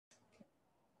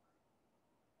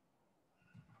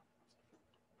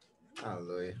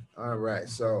Hallelujah. All right.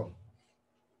 So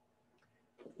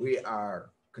we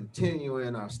are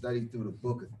continuing our study through the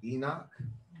book of Enoch.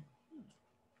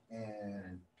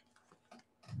 And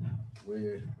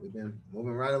we've been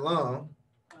moving right along.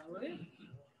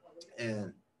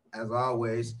 And as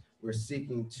always, we're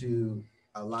seeking to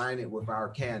align it with our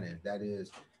canon. That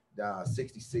is the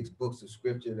 66 books of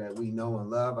scripture that we know and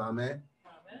love. Amen.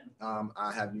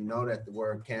 I have you know that the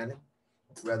word canon,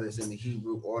 whether it's in the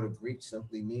Hebrew or the Greek,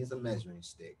 simply means a measuring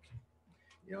stick.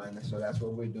 And so that's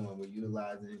what we're doing. We're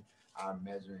utilizing our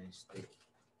measuring stick,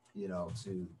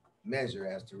 to measure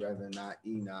as to whether or not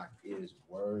Enoch is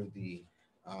worthy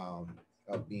of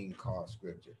being called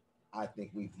scripture. I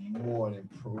think we've more than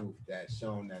proved that,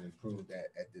 shown that, and proved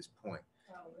that at this point.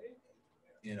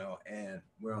 And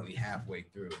we're only halfway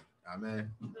through.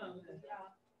 Amen.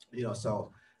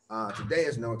 So today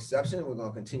is no exception. We're going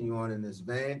to continue on in this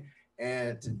vein.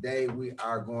 And today we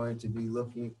are going to be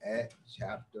looking at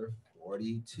chapter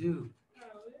 42.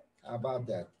 How about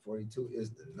that? 42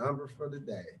 is the number for the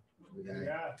day. We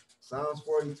got Psalms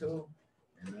 42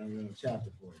 and then we're in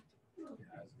chapter 42.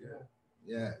 That's good.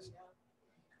 Yes.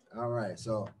 All right.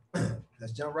 So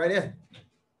let's jump right in.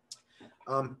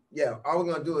 All we're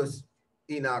going to do is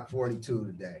Enoch 42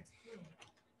 today.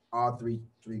 All three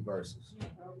verses.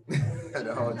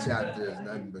 The whole chapter is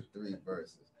nothing but 3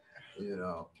 verses.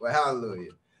 But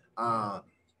hallelujah.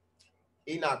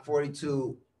 Enoch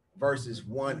 42 verses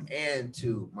 1 and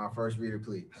 2. My first reader,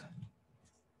 please.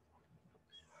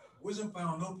 Wisdom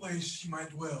found no place she might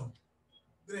dwell.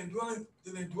 Then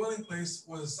a dwelling place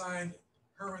was assigned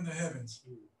her in the heavens.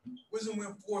 Wisdom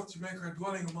went forth to make her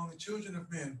dwelling among the children of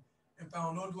men, and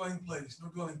found no dwelling place.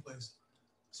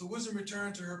 So wisdom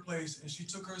returned to her place, and she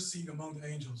took her seat among the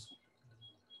angels.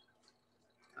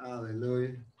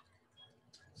 Hallelujah.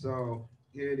 So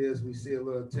here it is. We see a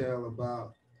little tale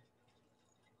about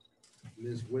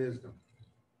this wisdom.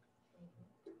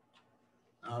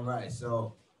 All right.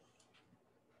 So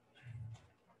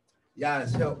Yah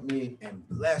has helped me and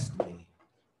blessed me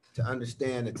to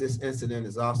understand that this incident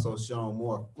is also shown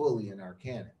more fully in our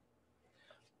canon.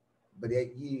 But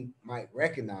that ye might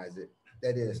recognize it,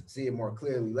 that is, see it more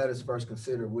clearly, let us first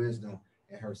consider wisdom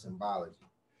and her symbology.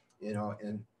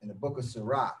 In the book of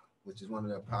Sirach, which is one of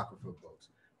the apocryphal books,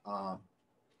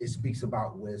 it speaks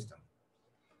about wisdom.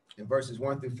 In verses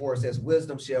 1 through 4, it says,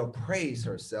 wisdom shall praise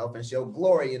herself and shall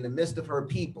glory in the midst of her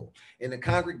people. In the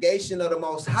congregation of the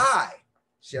Most High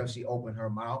shall she open her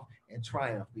mouth and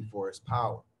triumph before his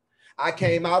power. I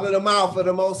came out of the mouth of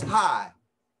the Most High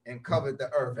and covered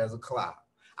the earth as a cloud.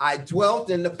 I dwelt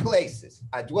in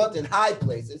high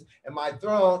places, and my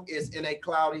throne is in a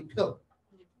cloudy pillar.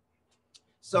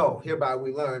 So hereby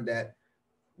we learn that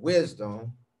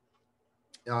wisdom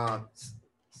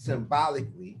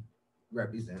symbolically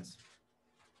represents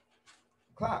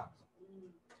clouds.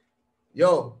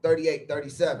 Job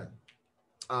 38:37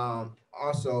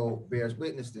 also bears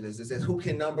witness to this. It says, who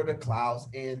can number the clouds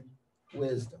in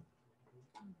wisdom?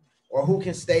 Or who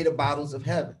can stay the bottles of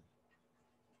heaven?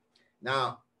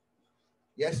 Now,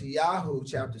 Yeshayahu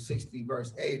chapter 60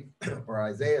 verse 8, or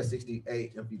Isaiah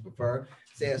 68 if you prefer,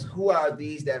 says, who are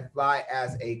these that fly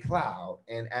as a cloud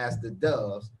and as the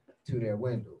doves to their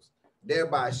windows?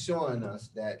 Thereby showing us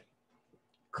that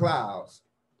clouds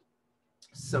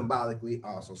symbolically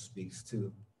also speaks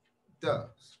to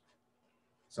doves.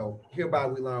 So hereby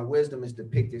we learn wisdom is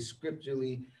depicted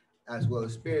scripturally as well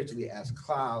as spiritually as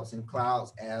clouds, and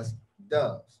clouds as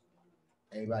doves.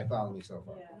 Everybody follow me so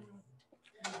far? Yeah.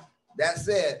 That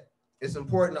said, it's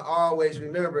important to always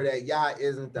remember that Yah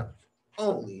isn't the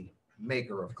only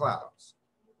maker of clouds.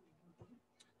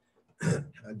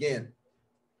 Again,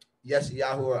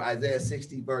 Yeshayahu or Isaiah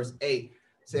 60 verse 8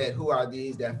 said, who are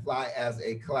these that fly as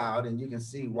a cloud? And you can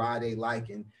see why they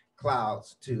liken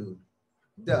clouds to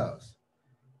doves.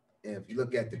 And if you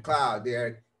look at the cloud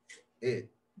there, it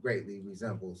greatly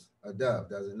resembles a dove,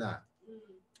 does it not?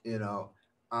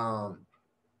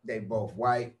 They both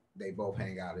white, they both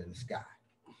hang out in the sky.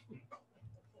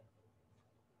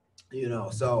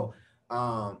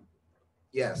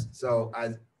 Yes. So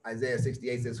Isaiah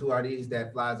 68 says, who are these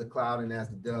that flies a cloud and as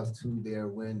the doves to their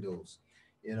windows?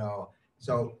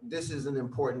 So this is an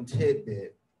important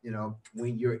tidbit,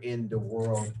 when you're in the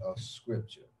world of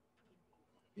scripture,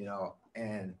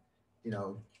 and,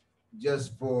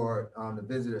 just for the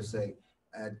visitor's sake,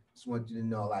 I just want you to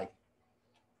know, like,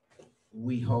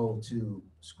 we hold to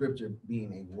scripture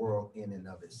being a world in and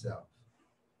of itself,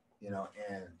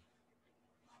 and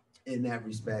in that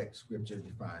respect, scripture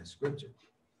defines scripture.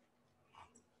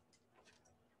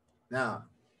 Now,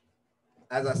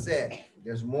 as I said,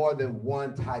 there's more than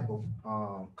one type of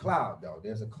cloud, though.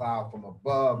 There's a cloud from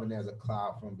above and there's a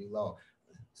cloud from below.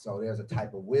 So there's a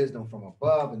type of wisdom from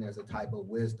above and there's a type of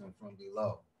wisdom from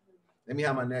below. Let me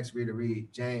have my next reader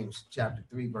read James chapter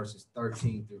 3, verses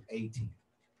 13 through 18.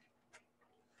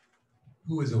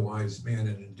 Who is a wise man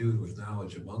and endued with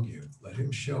knowledge among you? Let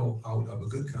him show out of a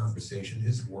good conversation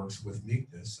his works with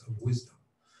meekness of wisdom.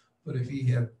 But if ye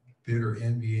have bitter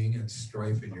envying and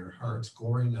strife in your hearts,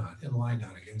 glory not and lie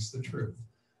not against the truth.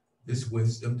 This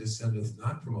wisdom descendeth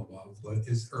not from above, but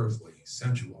is earthly,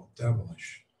 sensual,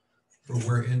 devilish. For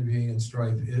where envying and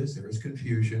strife is, there is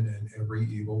confusion and every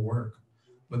evil work.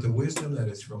 But the wisdom that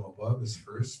is from above is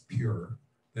first pure,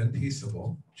 then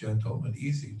peaceable, gentle, and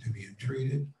easy to be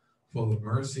entreated, full of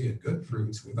mercy and good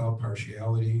fruits, without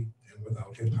partiality and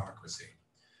without hypocrisy.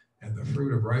 And the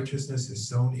fruit of righteousness is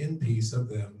sown in peace of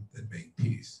them that make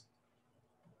peace.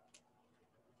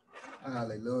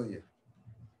 Hallelujah.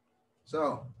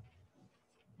 So,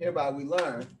 hereby we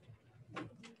learn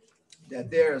that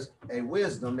there's a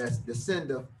wisdom that's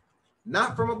descended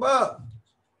not from above,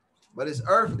 but it's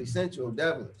earthly, sensual,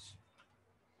 devilish.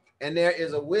 And there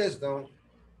is a wisdom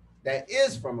that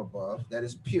is from above, that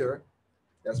is pure,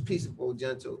 that's peaceable,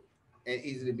 gentle, and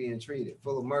easy to be entreated,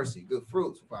 full of mercy, good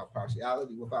fruits, without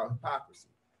partiality, without hypocrisy.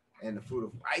 And the fruit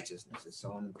of righteousness is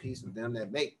sown in peace with them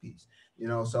that make peace. You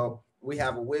know, so we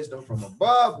have a wisdom from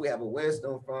above, we have a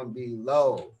wisdom from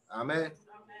below. Amen.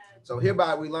 So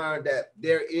hereby we learn that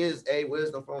there is a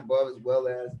wisdom from above as well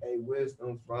as a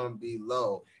wisdom from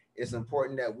below. It's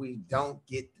important that we don't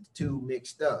get the two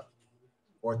mixed up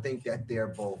or think that they're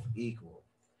both equal.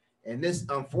 And this,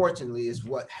 unfortunately, is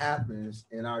what happens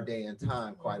in our day and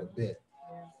time quite a bit.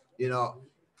 You know,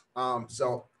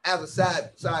 so as a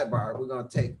sidebar, we're going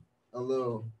to take a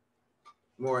little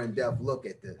more in-depth look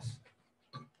at this.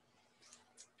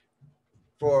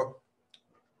 For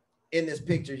in this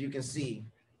picture, you can see,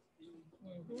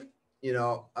 you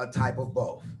know, a type of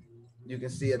both. You can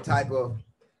see a type of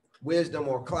wisdom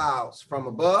or clouds from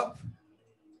above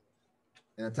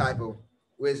and a type of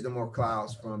wisdom or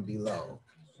clouds from below.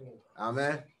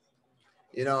 Amen.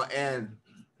 You know, and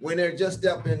when they're just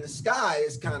up in the sky,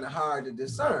 it's kind of hard to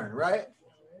discern, right?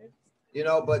 You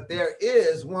know, but there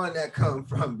is one that comes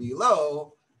from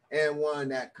below and one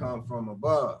that comes from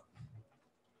above.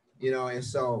 You know, and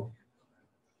so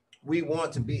we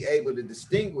want to be able to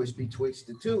distinguish betwixt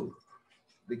the two,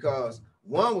 because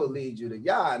one will lead you to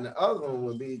Yah and the other one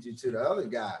will lead you to the other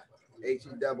guy, H-E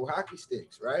double hockey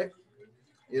sticks, right?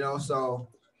 You know, so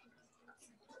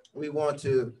we want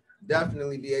to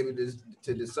definitely be able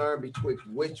to discern betwixt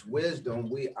which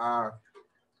wisdom we are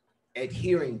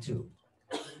adhering to.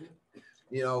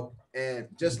 You know, and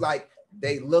just like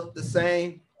they look the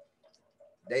same,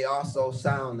 they also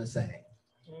sound the same.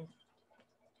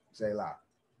 Say loud.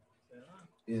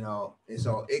 You know, and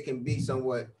so it can be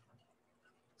somewhat,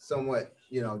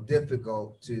 you know,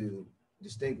 difficult to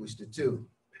distinguish the two.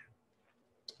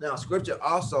 Now, scripture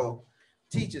also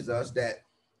teaches us that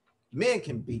men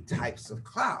can be types of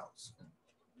clouds.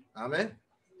 Amen.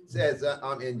 It says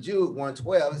in Jude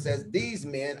 1:12, it says, these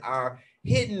men are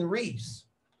hidden reefs,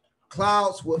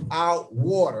 clouds without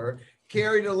water,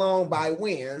 carried along by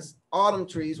winds, autumn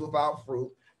trees without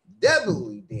fruit,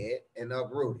 devilly dead and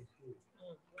uprooted.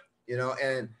 You know,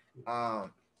 and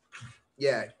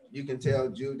yeah, you can tell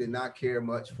Jude did not care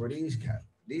much for these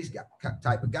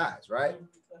type of guys, right?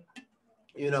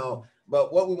 You know,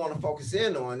 but what we want to focus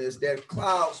in on is they're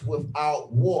clouds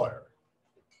without water.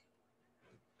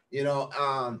 You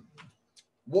know,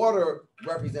 water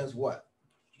represents what?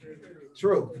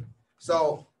 Truth.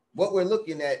 So what we're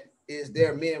looking at is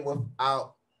they're men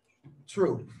without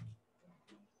truth.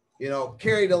 You know,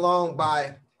 carried along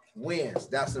by winds.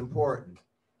 That's important.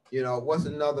 You know, what's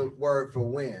another word for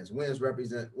winds? Winds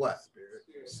represent what?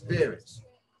 Spirits.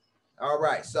 All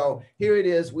right. So here it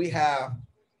is. We have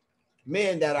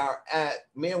men that are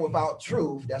men without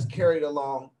truth that's carried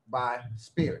along by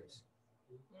spirits.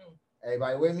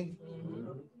 Everybody with me?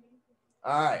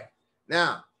 All right.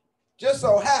 Now, just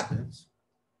so happens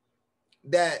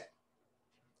that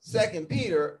 2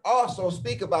 Peter also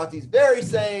speak about these very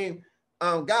same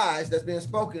guys that's been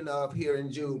spoken of here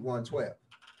in Jude 1:12.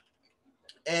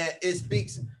 And it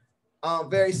speaks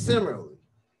very similarly,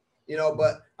 you know,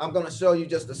 but I'm going to show you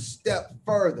just a step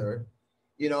further,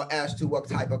 you know, as to what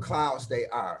type of clouds they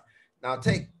are. Now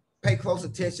pay close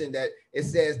attention that it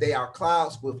says they are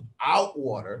clouds without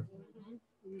water,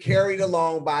 carried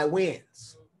along by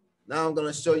winds. Now I'm going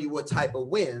to show you what type of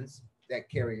winds that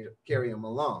carry them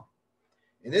along.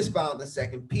 And this found in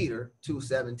 2 Peter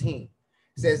 2:17.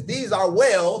 It says, these are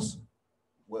wells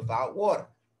without water.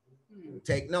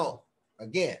 Take note.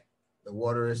 Again, the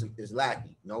water is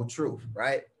lacking, no truth,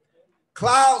 right?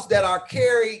 Clouds that are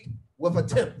carried with a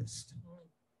tempest,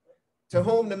 to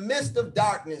whom the midst of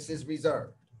darkness is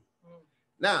reserved.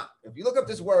 Now, if you look up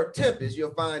this word tempest,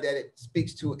 you'll find that it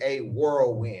speaks to a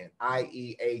whirlwind,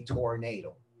 i.e. a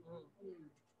tornado.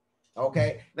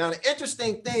 Okay, now the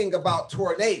interesting thing about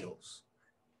tornadoes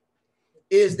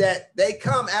is that they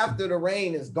come after the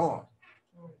rain is gone.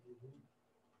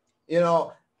 You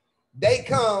know, they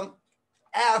come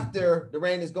after the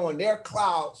rain is gone. They're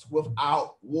clouds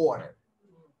without water.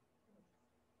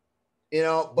 You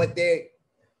know, but they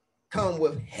come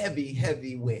with heavy,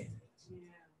 heavy winds.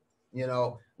 You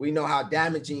know, we know how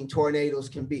damaging tornadoes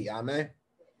can be. Amen.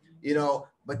 You know,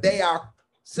 but they are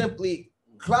simply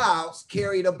clouds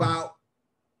carried about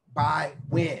by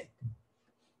wind.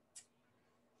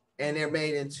 And they're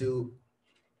made into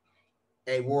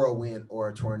a whirlwind or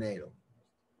a tornado.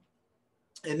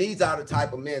 And these are the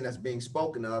type of men that's being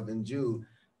spoken of in Jude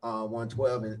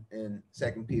 1:12 and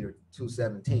 2 Peter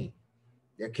 2:17.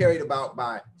 They're carried about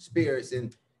by spirits.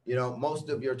 And, you know, most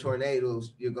of your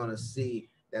tornadoes, you're going to see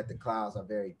that the clouds are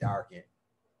very darkened,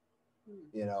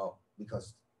 you know,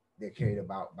 because they're carried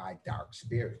about by dark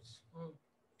spirits,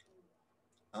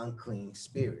 unclean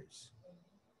spirits.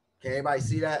 Can everybody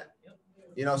see that?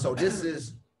 You know, so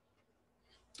this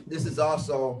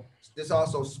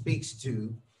also speaks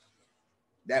to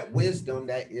that wisdom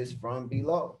that is from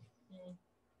below.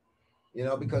 You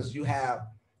know, because you have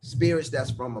spirits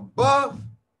that's from above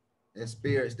and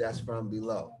spirits that's from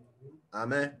below.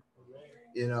 Amen.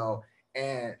 You know,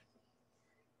 and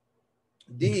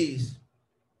these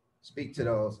speak to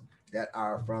those that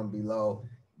are from below,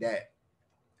 that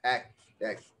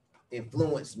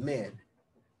influence men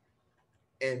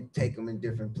and take them in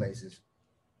different places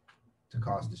to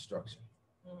cause destruction.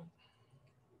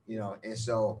 You know, and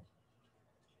so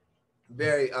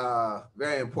very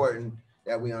important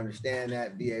that we understand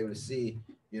that, be able to see,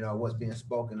 you know, what's being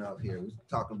spoken of here. We're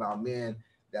talking about men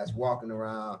that's walking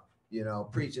around, you know,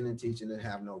 preaching and teaching and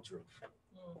have no truth.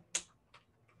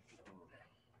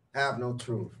 Have no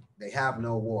truth. They have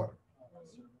no water.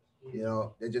 You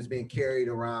know, they're just being carried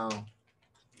around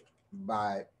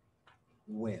by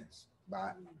winds,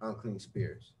 by unclean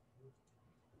spirits.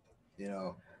 You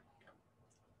know,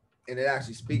 and it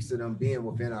actually speaks to them being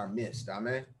within our midst.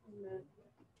 Amen.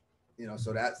 You know,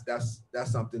 so that's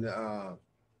something to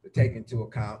take into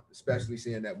account, especially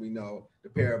seeing that we know the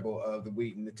parable of the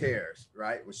wheat and the tares,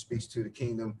 right, which speaks to the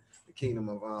kingdom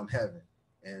of heaven,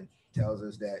 and tells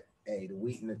us that, hey, the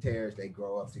wheat and the tares, they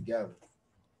grow up together.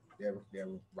 They're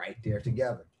right there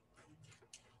together.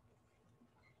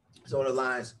 So it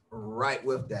aligns right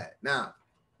with that. Now,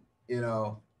 you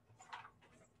know,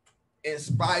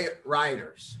 inspired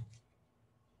writers,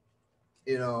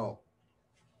 you know,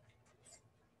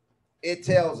 it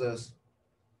tells us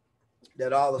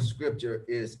that all of scripture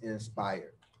is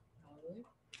inspired.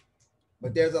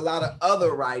 But there's a lot of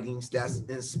other writings that's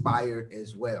inspired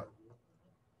as well.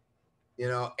 You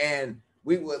know, and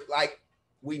we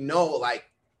know like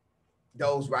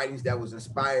those writings that was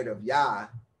inspired of Yah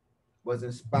was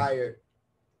inspired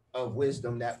of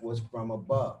wisdom that was from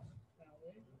above.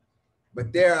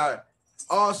 But there are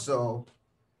also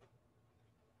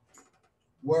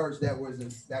words that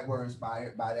were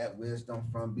inspired by that wisdom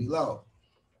from below.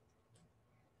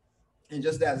 And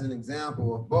just as an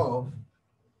example of both,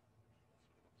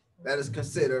 let us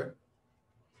consider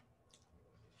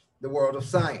the world of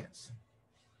science.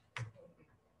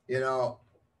 You know,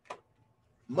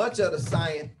 much of the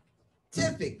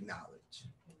scientific knowledge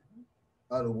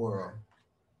of the world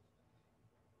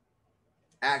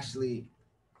actually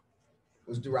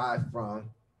was derived from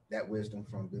that wisdom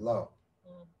from below.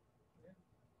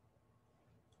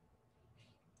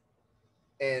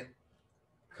 And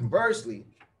conversely,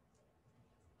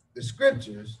 the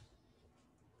scriptures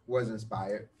was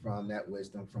inspired from that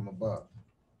wisdom from above.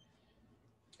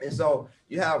 And so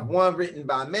you have one written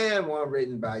by man, one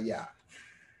written by Yah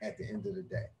at the end of the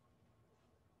day.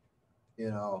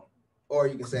 You know, or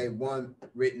you can say one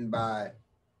written by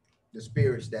the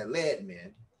spirits that led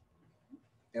men,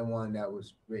 and one that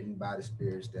was written by the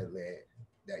spirits that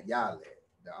Yah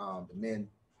led, the men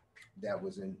that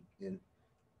was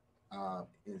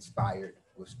inspired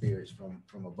with spirits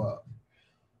from above.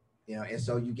 You know, and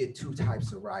so you get two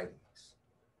types of writings.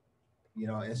 You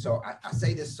know, and so I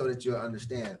say this so that you'll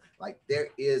understand, like there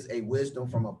is a wisdom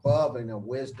from above and a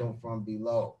wisdom from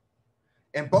below.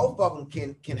 And both of them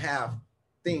can have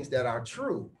things that are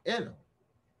true in them.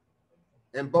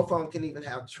 And both of them can even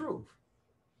have truth.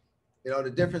 You know,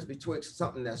 the difference between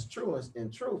something that's true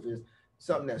and truth is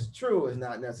something that's true is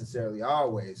not necessarily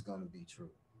always going to be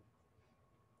true.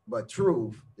 But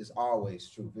truth is always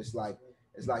truth. It's like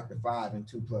the 5 and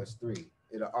 2 plus 3.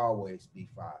 It'll always be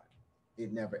 5.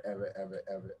 It never, ever, ever,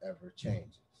 ever, ever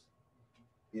changes.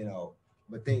 You know,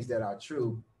 but things that are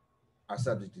true are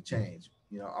subject to change.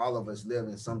 You know, all of us live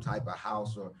in some type of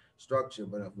house or structure,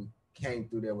 but if we came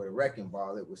through there with a wrecking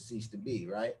ball, it would cease to be,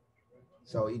 right?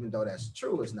 So even though that's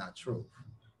true, it's not true,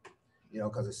 you know,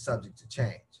 because it's subject to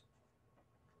change.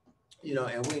 You know,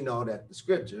 and we know that the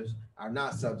scriptures are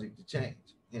not subject to change,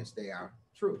 hence they are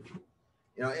true.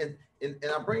 You know, and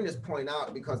I bring this point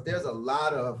out because there's a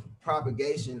lot of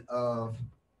propagation of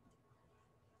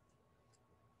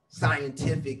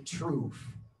scientific truth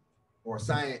or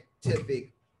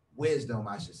scientific wisdom,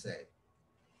 I should say,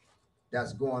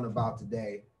 that's going about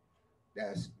today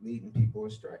that's leading people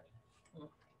astray.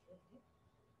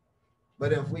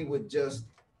 But if we would just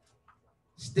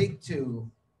stick to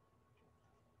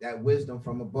that wisdom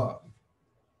from above,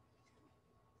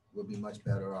 we'll be much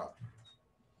better off.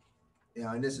 You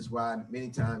know, and this is why many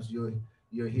times you'll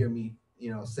hear me,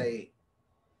 you know, say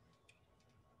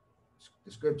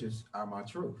the scriptures are my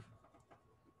truth.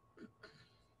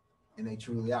 And they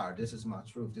truly are. This is my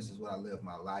truth. This is what I live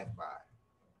my life by.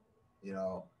 You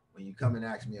know, when you come and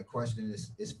ask me a question,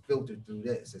 it's filtered through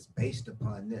this. It's based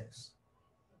upon this.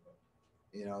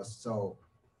 You know, so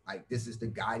like this is the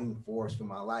guiding force for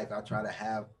my life. I try to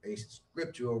have a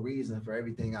scriptural reason for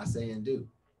everything I say and do.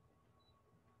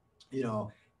 You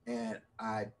know, and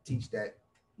I teach that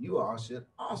you all should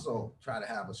also try to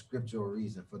have a scriptural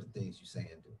reason for the things you say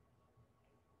and do.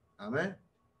 Amen.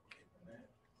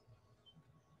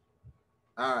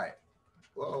 All right.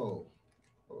 Whoa.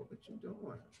 What you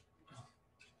doing?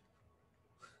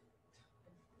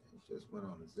 It just went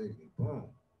on a ziggity boom.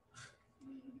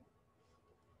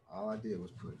 All I did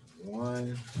was push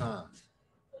one time.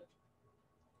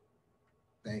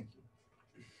 Thank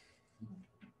you.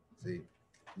 See?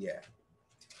 Yeah.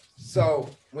 So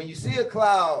when you see a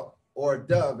cloud or a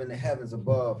dove in the heavens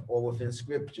above or within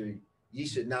scripture, you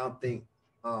should now think,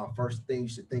 first thing you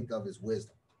should think of is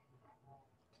wisdom.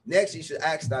 Next, you should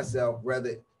ask thyself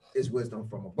whether it's wisdom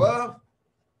from above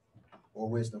or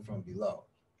wisdom from below.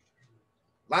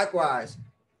 Likewise,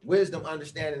 wisdom,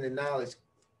 understanding, and knowledge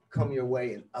come your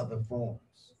way in other forms.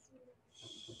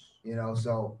 You know,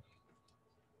 so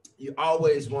you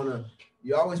always want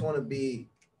to be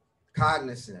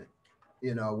cognizant,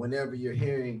 you know, whenever you're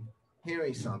hearing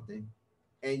something,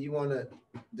 and you want to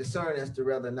discern as to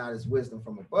whether or not it's wisdom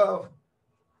from above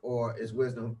or is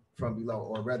wisdom from below,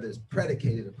 or whether it's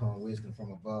predicated upon wisdom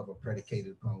from above or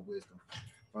predicated upon wisdom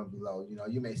from below. You know,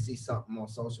 you may see something on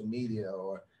social media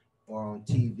or on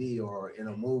TV or in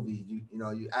a movie. You know,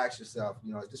 you ask yourself,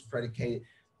 you know, is this predicated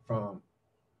from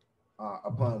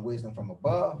upon wisdom from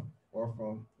above or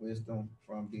from wisdom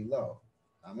from below?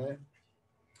 Amen.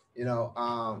 You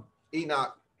know,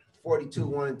 Enoch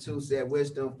 42:1-2 said,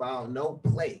 wisdom found no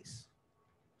place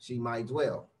she might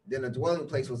dwell. Then a dwelling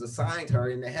place was assigned her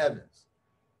in the heavens.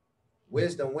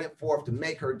 Wisdom went forth to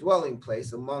make her dwelling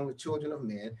place among the children of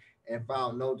men and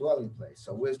found no dwelling place.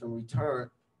 So wisdom returned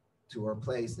to her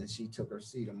place and she took her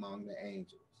seat among the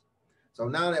angels. So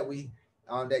now that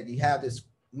that you have this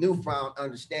newfound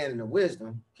understanding of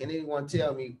wisdom, can anyone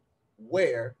tell me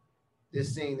where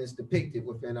this scene is depicted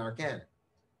within our canon?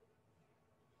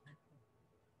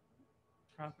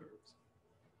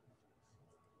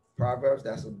 Proverbs,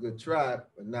 that's a good try,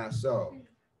 but not so.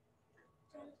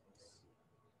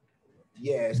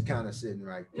 Yeah, it's kind of sitting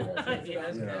right there.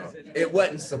 You know, it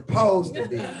wasn't supposed to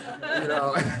be. You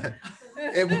know,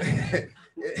 it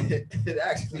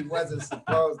actually wasn't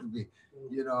supposed to be.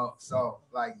 You know, so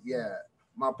like, yeah,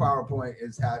 my PowerPoint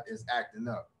is acting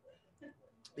up.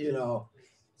 You know,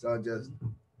 so just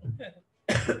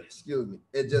excuse me.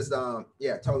 It just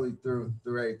yeah, totally threw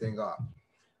everything off.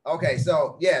 Okay,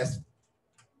 so yes,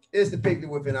 it's depicted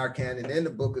within our canon in the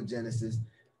book of Genesis,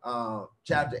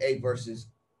 chapter 8, verses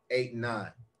 8 and 9.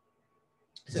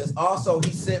 It says, also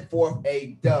he sent forth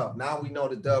a dove. Now we know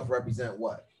the dove represent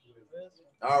what?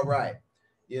 All right.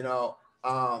 You know,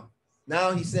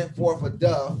 now he sent forth a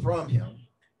dove from him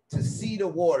to see the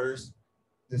waters,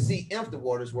 to see if the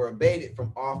waters were abated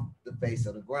from off the face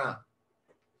of the ground.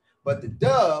 But the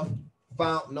dove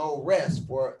found no rest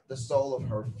for the sole of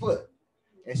her foot,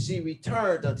 and she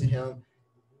returned unto him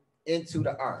into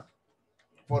the ark,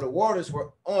 for the waters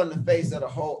were on the face of the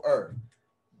whole earth.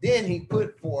 Then he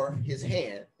put forth his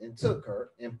hand and took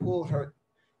her and pulled her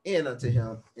in unto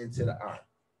him into the ark.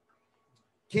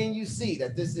 Can you see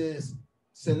that this is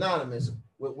synonymous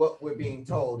with what we're being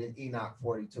told in Enoch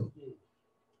 42?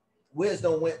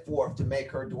 Wisdom went forth to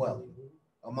make her dwelling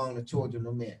among the children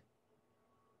of men.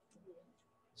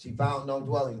 She found no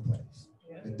dwelling place.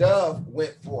 Yeah. The dove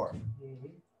went forth,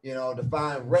 to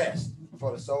find rest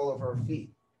for the sole of her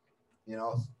feet,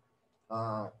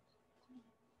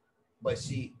 but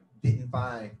she didn't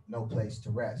find no place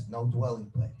to rest, no dwelling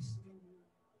place.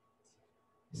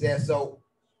 He says, so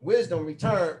wisdom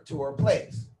returned to her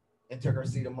place and took her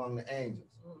seat among the angels,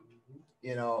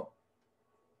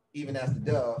 even as the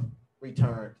dove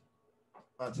returned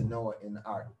unto Noah in the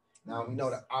ark. Now we know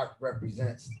the ark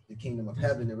represents the kingdom of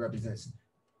heaven. It represents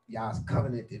Yah's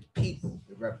covenanted people.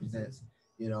 It represents,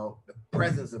 the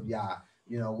presence of Yah,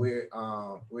 where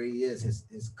he is,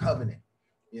 his covenant,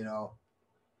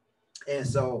 And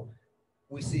so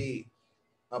we see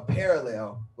a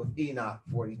parallel with Enoch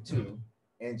 42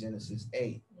 and Genesis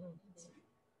 8,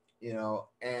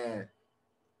 and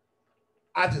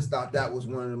I just thought that was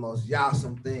one of the most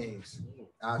yawsome things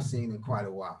I've seen in quite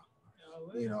a while,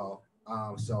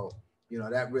 so,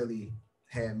 that really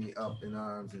had me up in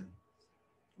arms and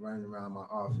running around my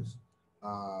office,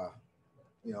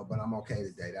 but I'm okay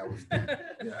today. That was,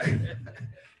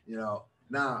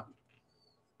 now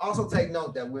also take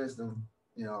note that wisdom,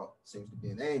 seems to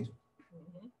be an angel.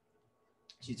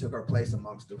 She took her place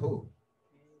amongst the who?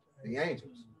 The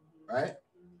angels, right?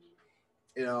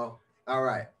 All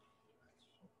right.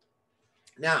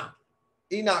 Now,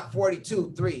 Enoch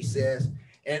 42:3 says,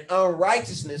 and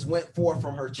unrighteousness went forth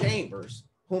from her chambers,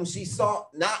 whom she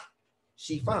sought not,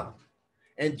 she found,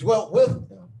 and dwelt with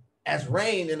them as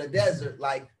rain in a desert,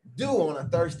 like dew on a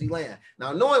thirsty land.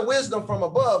 Now, knowing wisdom from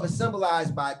above is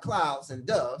symbolized by clouds and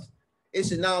doves, it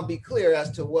should now be clear as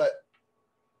to what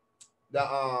the,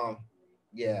 I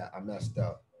messed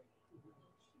up,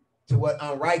 to what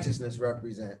unrighteousness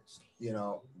represents,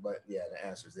 but yeah, the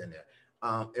answer's in there.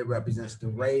 It represents the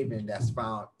raven that's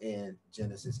found in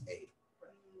Genesis 8.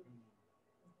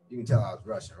 You can tell I was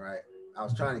rushing, right? I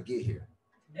was trying to get here.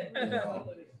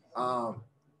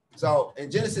 So in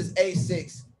Genesis 8,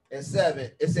 6 and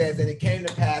 7, it says, and it came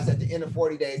to pass at the end of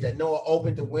 40 days that Noah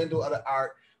opened the window of the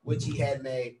ark which he had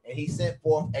made, and he sent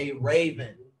forth a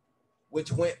raven,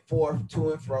 which went forth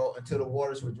to and fro until the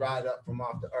waters were dried up from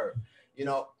off the earth.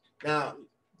 Now,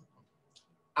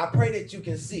 I pray that you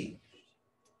can see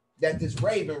that this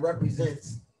raven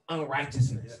represents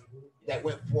unrighteousness that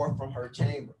went forth from her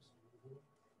chambers.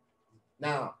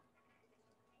 Now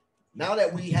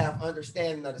that we have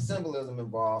understanding of the symbolism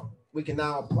involved, we can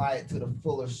now apply it to the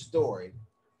fuller story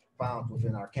found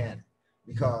within our canon,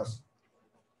 because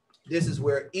this is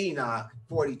where Enoch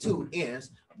 42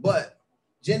 ends, but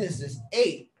Genesis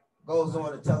 8 goes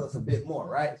on to tell us a bit more,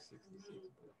 right?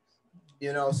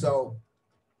 So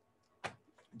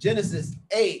Genesis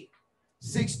 8,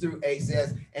 6 through 8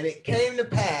 says, and it came to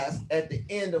pass at the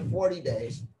end of 40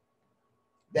 days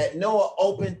that Noah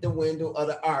opened the window of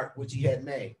the ark which he had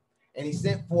made, and he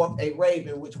sent forth a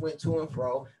raven which went to and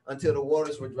fro until the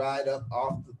waters were dried up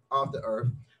off the earth.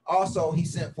 Also, he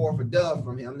sent forth a dove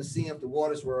from him to see if the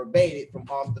waters were abated from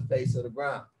off the face of the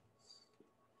ground.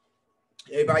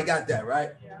 Everybody got that,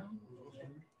 right? Yeah.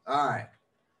 All right.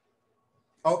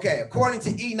 Okay, according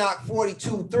to Enoch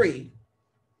 42:3,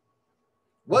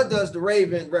 what does the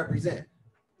raven represent?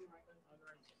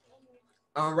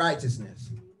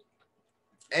 Unrighteousness.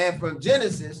 And from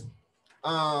Genesis,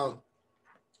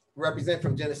 represent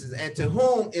from Genesis, and to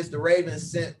whom is the raven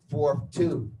sent forth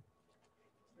to?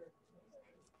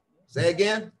 Say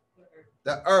again.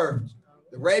 The earth.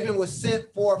 The raven was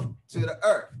sent forth to the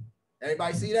earth.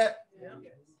 Everybody see that?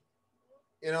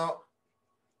 Yeah.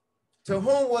 To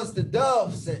whom was the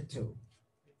dove sent to?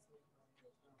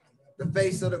 The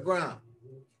face of the ground.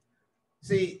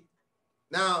 See,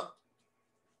 now,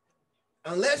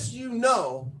 unless you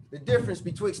know the difference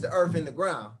betwixt the earth and the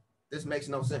ground, this makes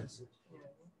no sense.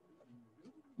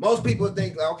 Most people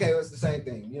think, okay, it's the same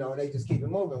thing. They just keep it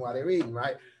moving while they're reading,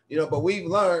 right? But we've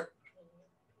learned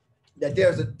that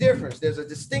there's a difference. There's a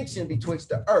distinction betwixt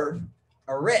the earth,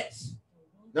 Eretz,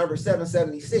 number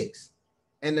 776,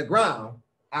 and the ground,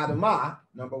 Adamah,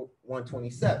 number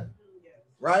 127,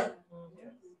 right?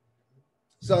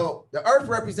 So the earth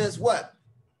represents what?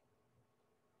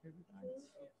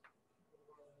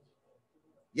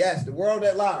 Yes, the world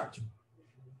at large.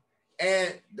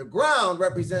 And the ground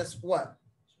represents what?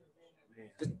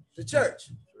 The church.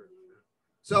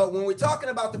 So when we're talking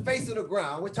about the face of the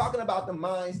ground, we're talking about the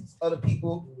minds of the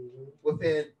people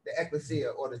within the ecclesia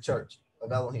or the church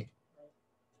of Elohim.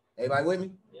 Everybody with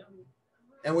me? Yeah.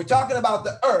 And we're talking about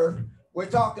the earth, we're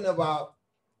talking about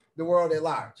the world at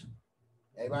large.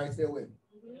 Everybody still with me?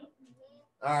 Yeah.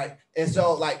 All right. And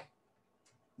so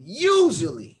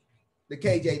usually the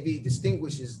KJV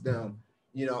distinguishes them,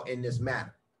 in this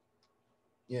manner.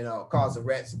 Calls the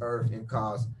Eretz earth and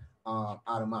calls out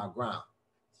of my ground.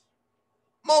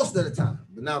 most of the time,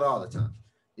 but not all the time.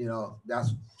 You know,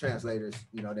 that's translators,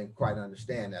 you know, didn't quite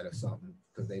understand that or something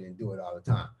because they didn't do it all the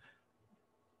time.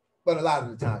 But a lot of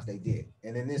the times they did.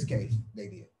 And in this case, they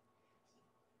did.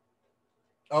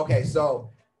 Okay,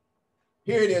 so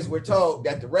here it is. We're told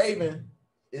that the raven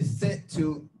is sent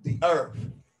to the earth,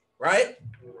 right?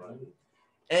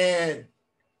 And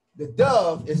the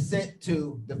dove is sent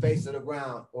to the face of the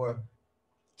ground or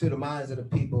to the minds of the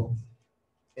people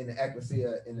in the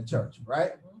ecclesia, in the church,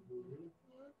 right?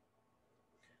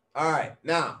 All right,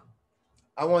 now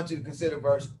I want you to consider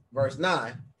verse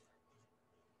 9.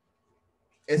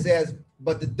 It says,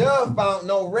 but the dove found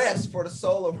no rest for the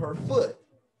sole of her foot.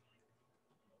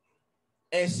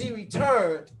 And she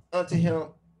returned unto him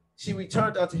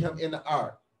in the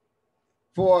ark.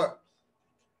 For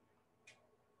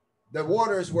the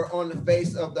waters were on the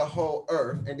face of the whole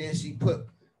earth. And then he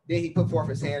put forth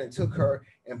his hand and took her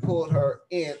and pulled her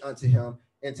in unto him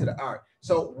into the ark.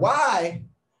 So why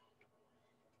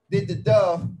did the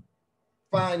dove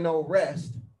find no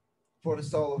rest for the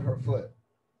sole of her foot?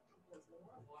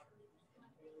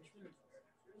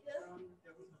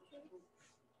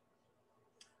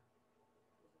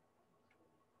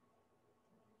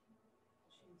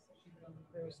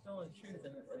 There was still a truth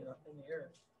in the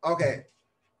earth. Okay.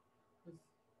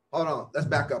 Hold on. Let's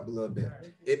back up a little bit.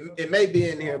 It may be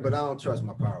in here, but I don't trust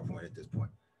my PowerPoint at this point.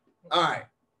 All right.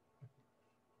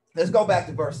 Let's go back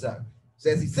to verse 7. It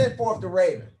says he sent forth the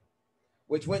raven,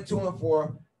 which went to and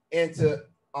fro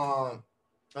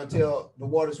until the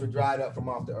waters were dried up from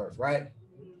off the earth, right?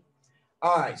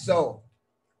 All right. So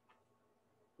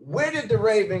where did the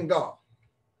raven go?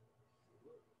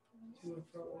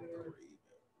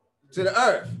 To the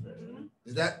earth.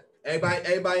 Is that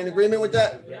everybody in agreement with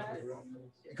that?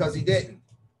 Because he didn't.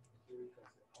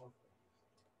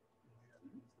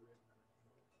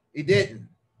 He didn't.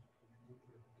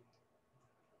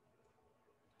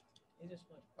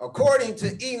 According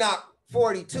to Enoch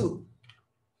 42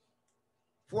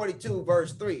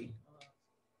 verse 3,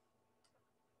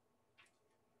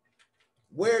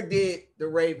 where did the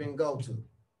raven go to?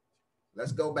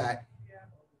 Let's go back.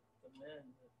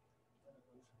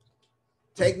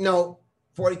 Take note,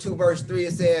 42 verse 3,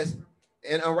 it says,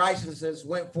 and unrighteousness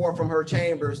went forth from her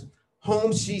chambers,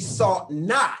 whom she sought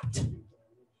not,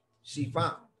 she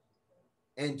found,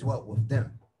 and dwelt with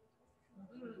them.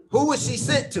 Who was she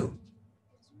sent to?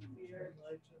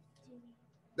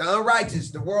 The unrighteous,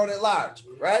 the world at large,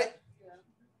 right?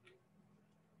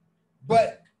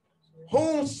 But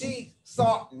whom she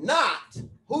sought not,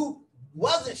 who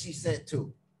wasn't she sent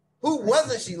to? Who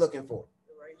wasn't she looking for?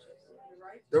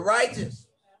 The righteous,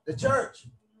 the church,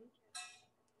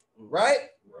 right?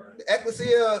 The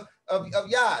ecclesia of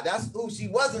Yah, that's who she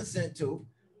wasn't sent to,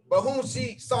 but whom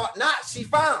she sought not, she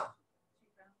found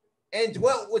and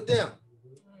dwelt with them.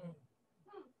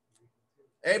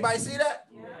 Everybody see that?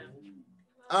 Yeah.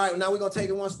 All right, now we're going to take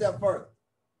it one step further.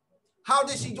 How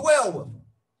did she dwell with them?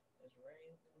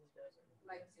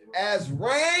 As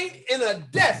rain in a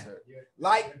desert,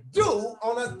 like dew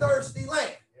on a thirsty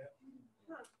land.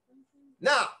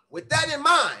 Now, with that in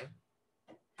mind,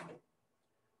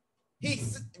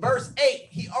 verse 8,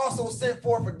 he also sent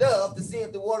forth a dove to see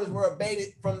if the waters were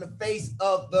abated from the face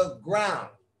of the ground,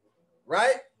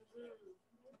 right?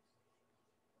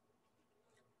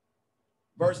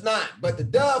 Verse 9, but the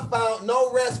dove found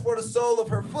no rest for the sole of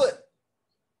her foot.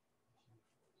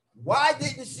 Why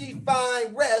didn't she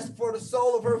find rest for the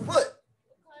sole of her foot?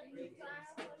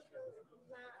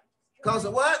 Because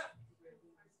of what?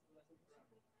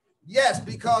 Yes,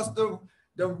 because the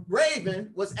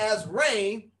raven was as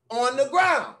rain on the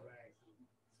ground.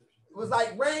 It was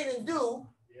like rain and dew.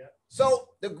 So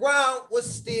the ground was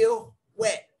still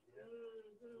wet.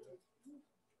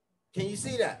 Can you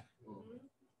see that?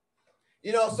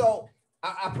 You know, so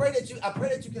I pray that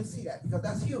you can see that, because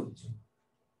that's huge.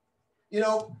 You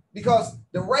know, because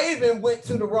the raven went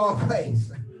to the wrong place.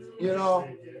 You know,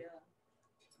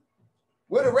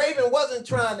 where the raven wasn't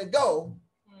trying to go,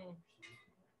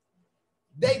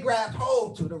 they grabbed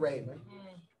hold to the raven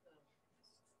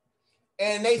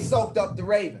and they soaked up the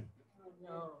raven.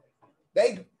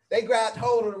 They grabbed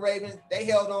hold of the raven. They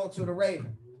held on to the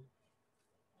raven.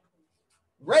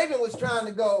 Raven was trying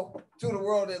to go to the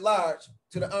world at large,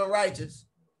 to the unrighteous,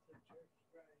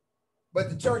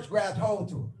 but the church grabbed hold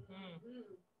to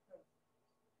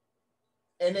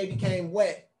it. And they became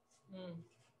wet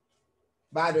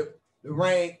by the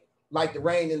rain, like the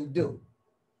rain and the dew.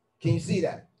 Can you see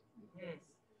that?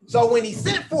 So when he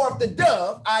sent forth the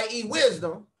dove, i.e.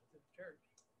 wisdom,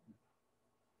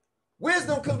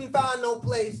 wisdom couldn't find no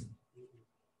place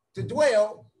to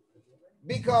dwell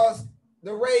because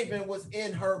the raven was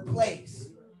in her place.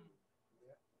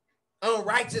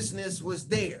 Unrighteousness was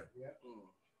there.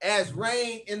 As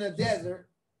rain in the desert,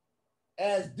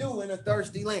 as dew in a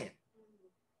thirsty land.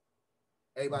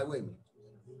 Everybody with me?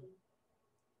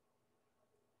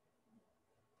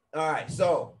 All right,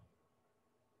 so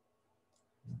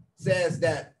says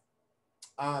that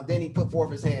then he put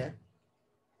forth his hand.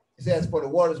 It says, for the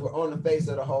waters were on the face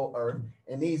of the whole earth,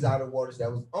 and these are the waters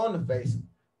that was on the face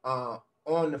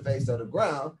of the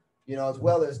ground, you know, as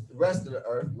well as the rest of the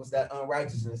earth was that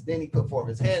unrighteousness. Then he put forth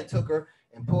his hand, took her,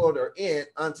 and pulled her in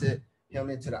unto him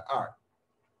into the ark.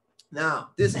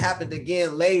 Now, this happened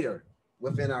again later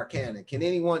within our canon. Can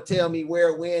anyone tell me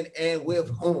where, when, and with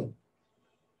whom?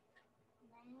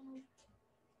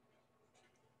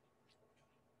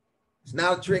 It's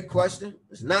not a trick question.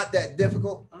 It's not that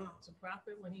difficult. It's a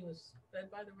prophet when he was fed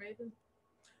by the raven.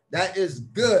 That is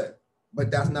good,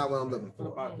 but that's not what I'm looking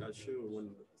What for. about Yeshua when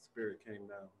the spirit came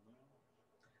down?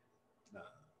 Nah,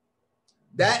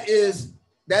 That is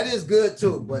good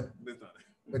too, but that's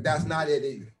not it. that's not it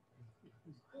either.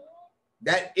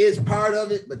 That is part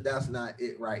of it, but that's not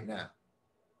it right now.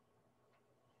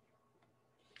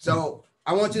 So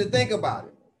I want you to think about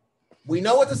it. We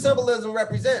know what the symbolism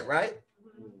represent, right?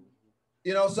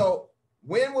 You know, so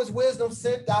when was wisdom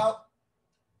sent out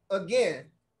again?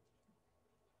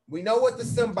 We know what the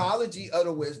symbology of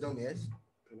the wisdom is,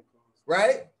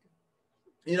 right?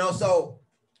 You know, so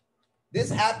this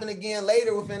happened again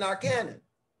later within our canon.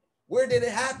 Where did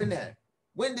it happen at?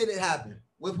 When did it happen?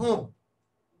 With whom?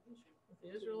 With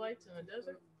the Israelites in the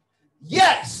desert.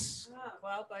 Yes.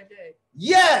 Cloud by day.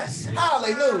 Yes.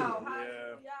 Hallelujah.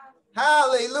 Yeah.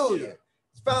 Hallelujah.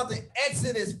 It's found in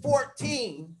Exodus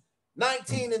 14,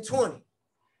 19 and 20. It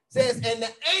says, and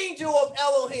the angel of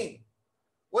Elohim.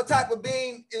 What type of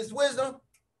being is wisdom?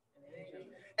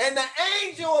 And the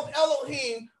angel of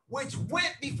Elohim, which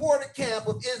went before the camp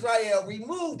of Israel,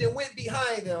 removed and went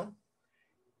behind them.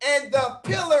 And the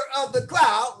pillar of the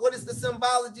cloud, what is the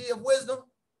symbology of wisdom?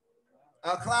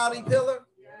 A cloudy pillar.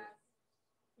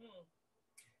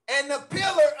 And the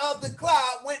pillar of the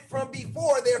cloud went from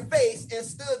before their face and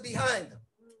stood behind them.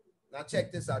 Now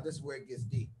check this out. This is where it gets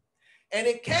deep. And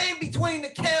it came between the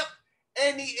camp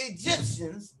and the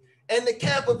Egyptians and the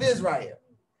camp of Israel.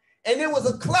 And there was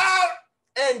a cloud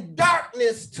and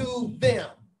darkness to them.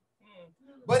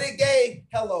 But it gave,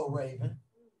 hello, Raven.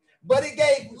 But it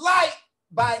gave light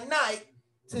by night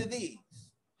to these.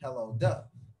 Hello, dove.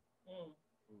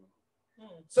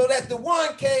 So that the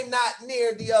one came not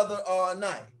near the other all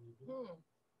night.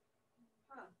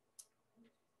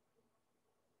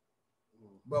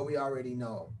 But we already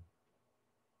know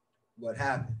what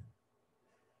happened.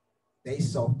 They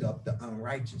soaked up the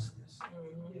unrighteousness.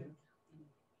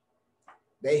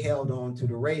 They held on to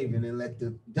the raven and let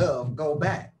the dove go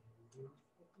back.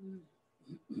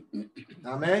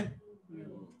 Amen.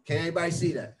 Can anybody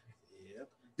see that? Yep.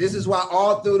 This is why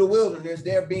all through the wilderness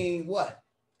they're being what?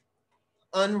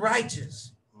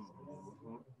 Unrighteous.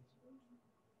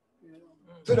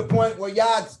 To the point where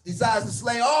Yah decides to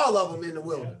slay all of them in the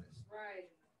wilderness. Right.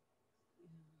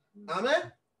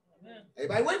 Amen.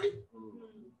 Everybody with me?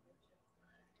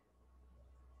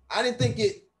 I didn't think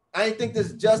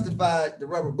this justified the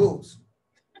rubber boots.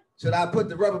 Should I put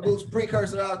the rubber boots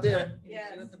precursor out there?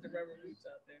 Yeah, put the rubber boots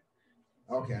out there.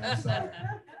 Okay, I'm sorry.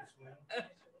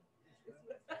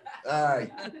 All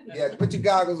right. Yeah, put your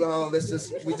goggles on. We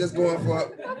just going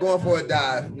for a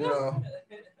dive, you know.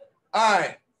 All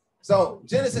right. So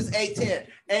Genesis 8:10.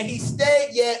 And he stayed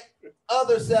yet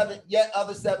other 7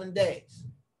 days.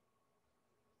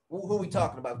 Who are we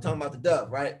talking about? We're talking about the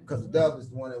dove, right? Because the dove is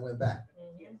the one that went back.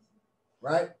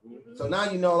 Right? So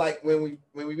now you know, like when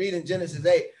we read in Genesis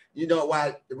 8, you know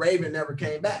why the raven never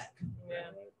came back. Yeah.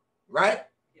 Right?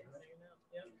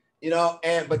 You know,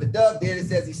 but the dove did. It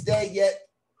says he stayed yet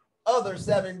other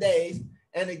 7 days,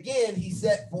 and again he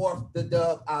set forth the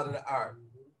dove out of the ark.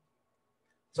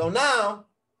 So now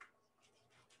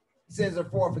he sends her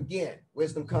forth again.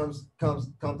 Wisdom comes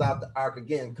out the ark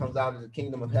again, comes out of the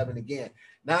kingdom of heaven again.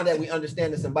 Now that we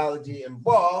understand the symbology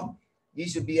involved, you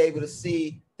should be able to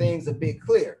see things a bit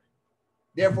clear.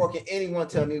 Therefore, can anyone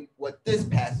tell me what this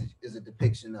passage is a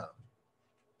depiction of?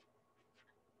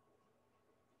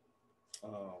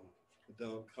 The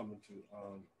dove coming to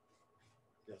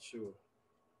Yeshua.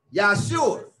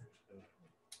 Yahshua.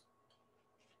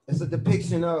 It's a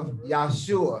depiction of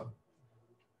Yahshua.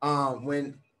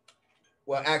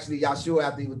 Actually, Yahshua,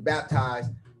 after he was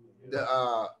baptized,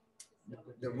 the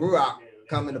Ruach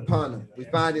coming upon him. We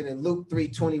find it in Luke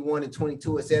 3:21 and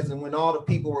 22. It says, and when all the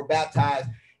people were baptized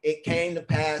it came to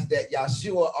pass that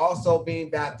Yeshua also being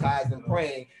baptized and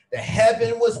praying, the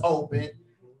heaven was opened,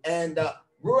 and the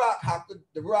Ruach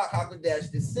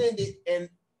HaKodesh descended in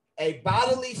a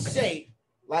bodily shape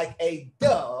like a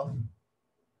dove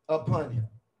upon him.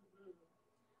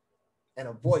 And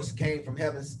a voice came from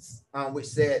heaven which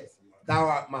said, "Thou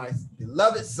art my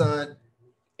beloved Son,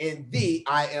 in thee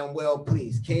I am well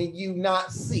pleased." Can you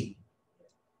not see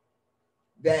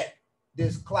that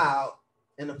this cloud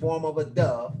in the form of a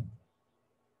dove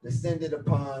descended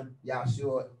upon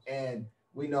Yahshua? And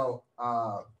we know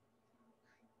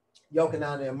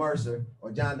Yochanan and Mercer,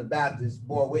 or John the Baptist,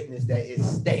 bore witness that it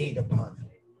stayed upon him.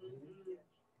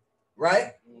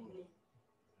 Right?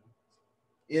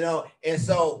 You know, and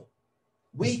so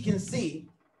we can see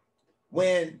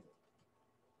when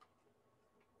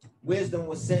wisdom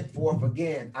was sent forth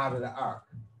again out of the ark.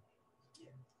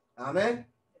 Amen?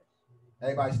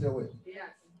 Everybody still with me? Yes.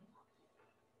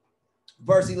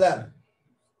 Verse 11.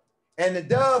 And the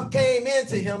dove came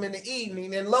into him in the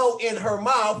evening, and lo, in her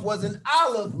mouth was an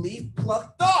olive leaf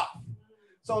plucked off.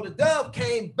 So the dove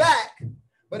came back,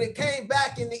 but it came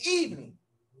back in the evening,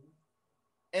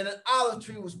 and an olive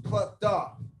tree was plucked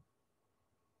off.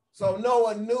 So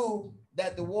Noah knew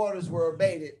that the waters were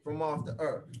abated from off the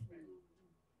earth.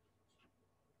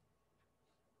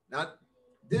 Now,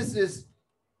 this is,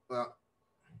 well,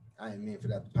 I didn't mean for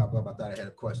that to pop up. I thought I had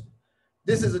a question.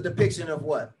 This is a depiction of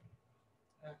what?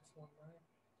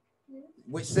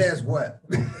 Which says what?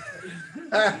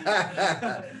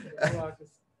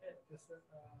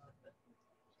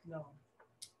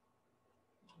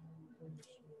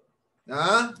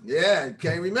 Huh? Yeah,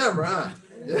 can't remember, huh?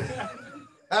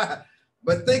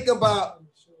 But think about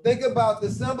the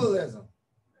symbolism.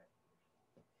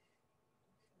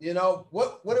 You know,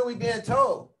 what are we being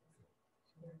told?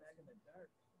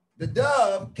 The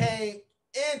dove came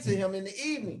into him in the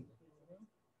evening,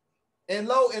 and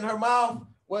lo, in her mouth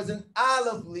was an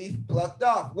olive leaf plucked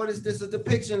off. What is this a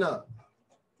depiction of?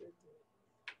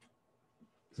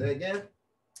 Say again.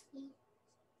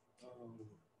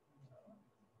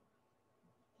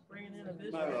 Bringing in of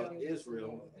Israel.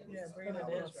 Israel. Yeah, bringing in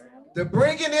Israel. The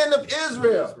bringing in of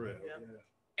Israel. Israel.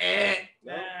 And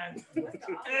Nah.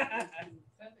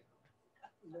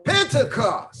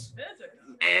 Pentecost.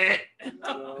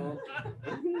 No.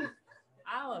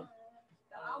 Olive.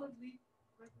 The olive leaf,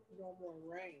 no more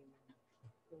rain.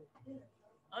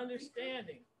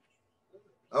 Understanding.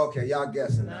 Okay, y'all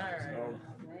guessing All now.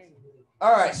 right.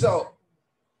 All right, so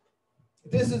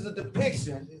this is a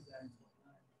depiction.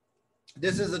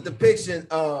 This is a depiction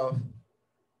of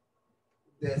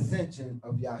the ascension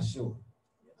of Yahshua.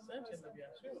 Ascension of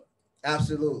Yahshua.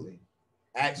 Absolutely.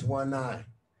 Acts 1:9.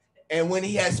 And when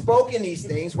he had spoken these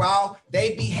things, while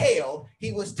they beheld,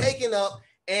 he was taken up,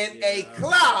 and a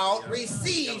cloud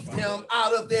received him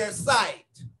out of their sight.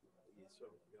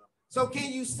 So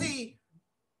can you see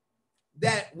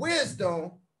that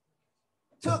wisdom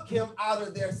took him out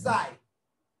of their sight?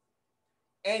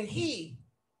 And he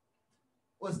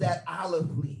was that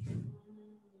olive leaf.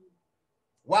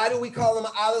 Why do we call him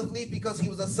an olive leaf? Because he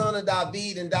was a son of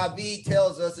David, and David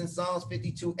tells us in Psalms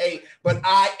 52:8, but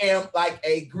I am like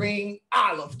a green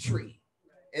olive tree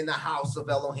in the house of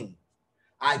Elohim.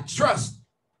 I trust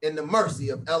in the mercy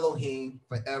of Elohim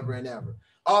forever and ever.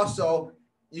 Also,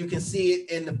 you can see it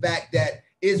in the fact that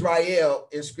Israel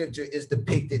in scripture is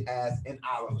depicted as an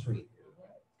olive tree.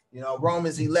 You know,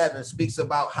 Romans 11 speaks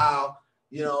about how,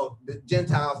 you know, the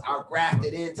Gentiles are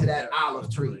grafted into that olive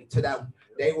tree, to that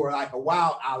they were like a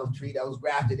wild olive tree that was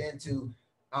grafted into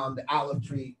the olive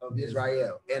tree of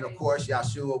Israel. And of course,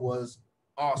 Yahshua was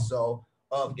also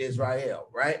of Israel,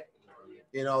 right?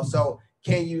 You know, so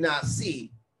can you not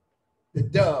see the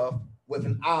dove with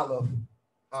an olive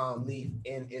leaf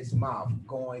in its mouth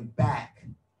going back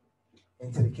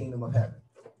into the kingdom of heaven?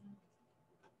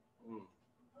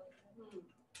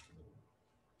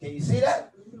 Can you see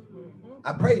that?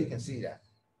 I pray you can see that,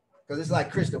 because it's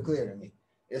like crystal clear to me.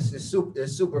 It's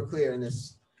super clear, and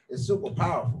it's super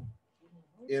powerful,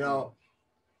 you know.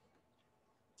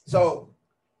 So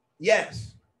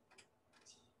yes,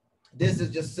 this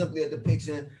is just simply a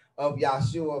depiction of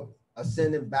Yahshua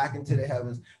ascending back into the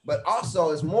heavens, but also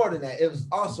it's more than that. It was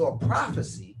also a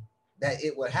prophecy that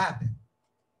it would happen.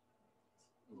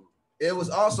 It was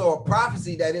also a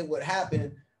prophecy that it would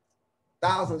happen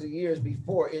thousands of years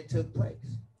before it took place.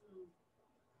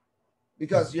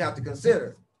 Because you have to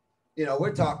consider, you know,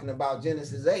 we're talking about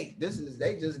Genesis 8.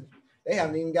 They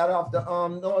haven't even got off the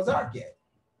Noah's Ark yet.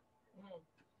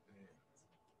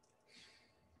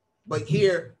 But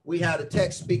here we had a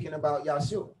text speaking about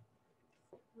Yahshua,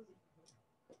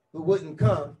 who wouldn't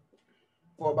come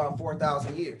for about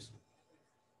 4,000 years.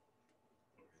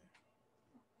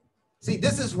 See,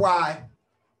 this is why,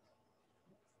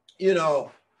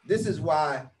 this is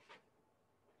why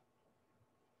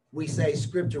we say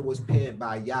scripture was penned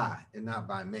by Yah and not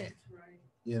by man.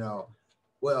 Right.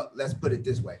 Well, let's put it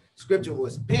this way. Scripture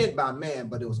was penned by man,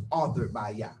 but it was authored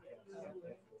by Yah.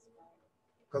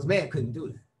 Because man couldn't do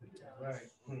that. Right.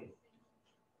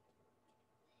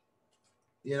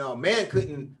 Man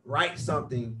couldn't write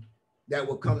something that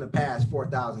would come to pass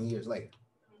 4,000 years later.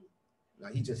 No,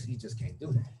 he just can't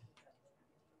do that.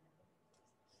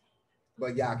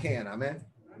 But Yah can, amen.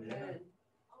 Amen.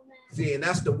 See, and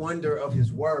that's the wonder of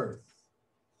his word.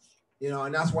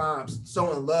 And that's why I'm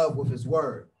so in love with his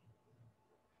word.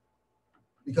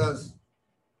 Because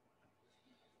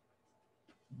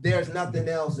there's nothing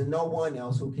else and no one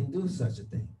else who can do such a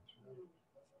thing.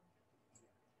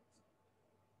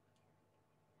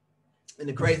 And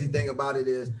the crazy thing about it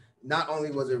is, not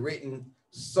only was it written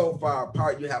so far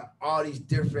apart, you have all these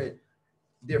different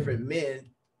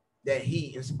men that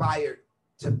he inspired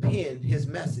to pen his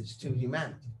message to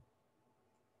humanity.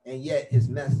 And yet his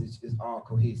message is all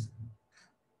cohesive.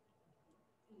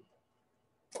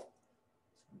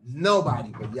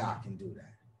 Nobody but Yah can do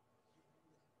that.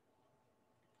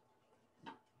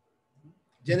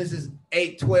 Genesis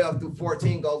 8:12 through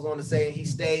 14 goes on to say, he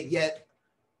stayed yet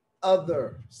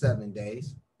other 7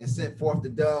 days and sent forth the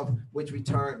dove, which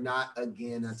returned not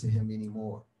again unto him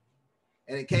anymore.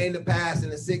 And it came to pass in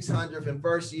the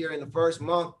 601st year, in the first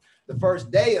month, the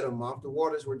first day of the month, the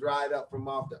waters were dried up from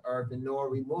off the earth, and Noah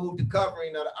removed the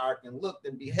covering of the ark and looked,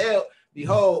 and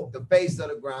behold, the face of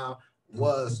the ground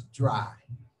was dry.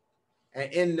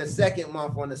 And in the second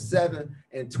month, on the 7th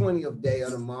and 20th day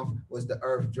of the month, was the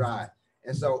earth dry.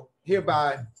 And so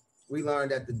hereby we learn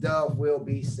that the dove will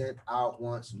be sent out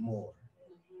once more.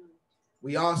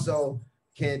 We also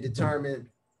can determine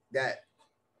that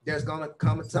there's going to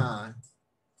come a time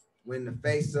when the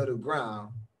face of the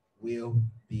ground will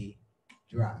be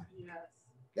dry. Yes.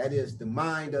 That is, the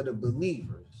mind of the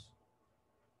believers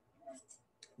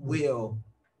will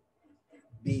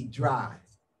be dry,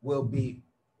 will be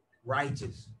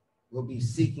righteous, will be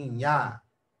seeking Yah,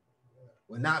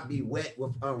 will not be wet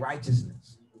with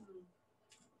unrighteousness.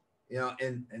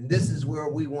 And this is where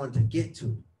we want to get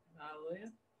to.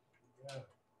 Hallelujah.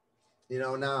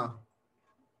 Now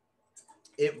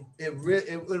it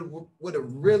would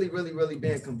have really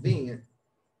been convenient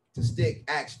to stick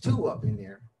Acts 2 up in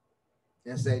there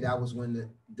and say that was when the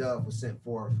dove was sent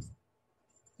forth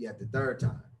yet the third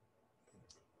time.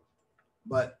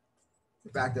 But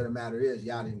the fact of the matter is,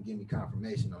 y'all didn't give me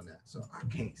confirmation on that, so I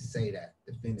can't say that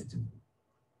definitively.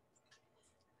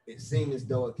 It seems as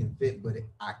though it can fit, but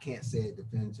I can't say it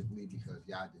definitively because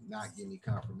y'all did not give me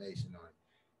confirmation on it.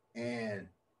 And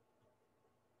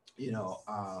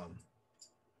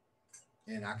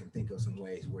and I can think of some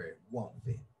ways where it won't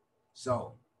fit.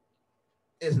 So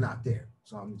it's not there.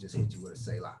 So I'm gonna just hit you with a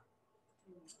Selah.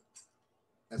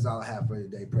 That's all I have for you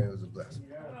today. Pray it was a blessing.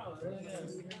 Yeah.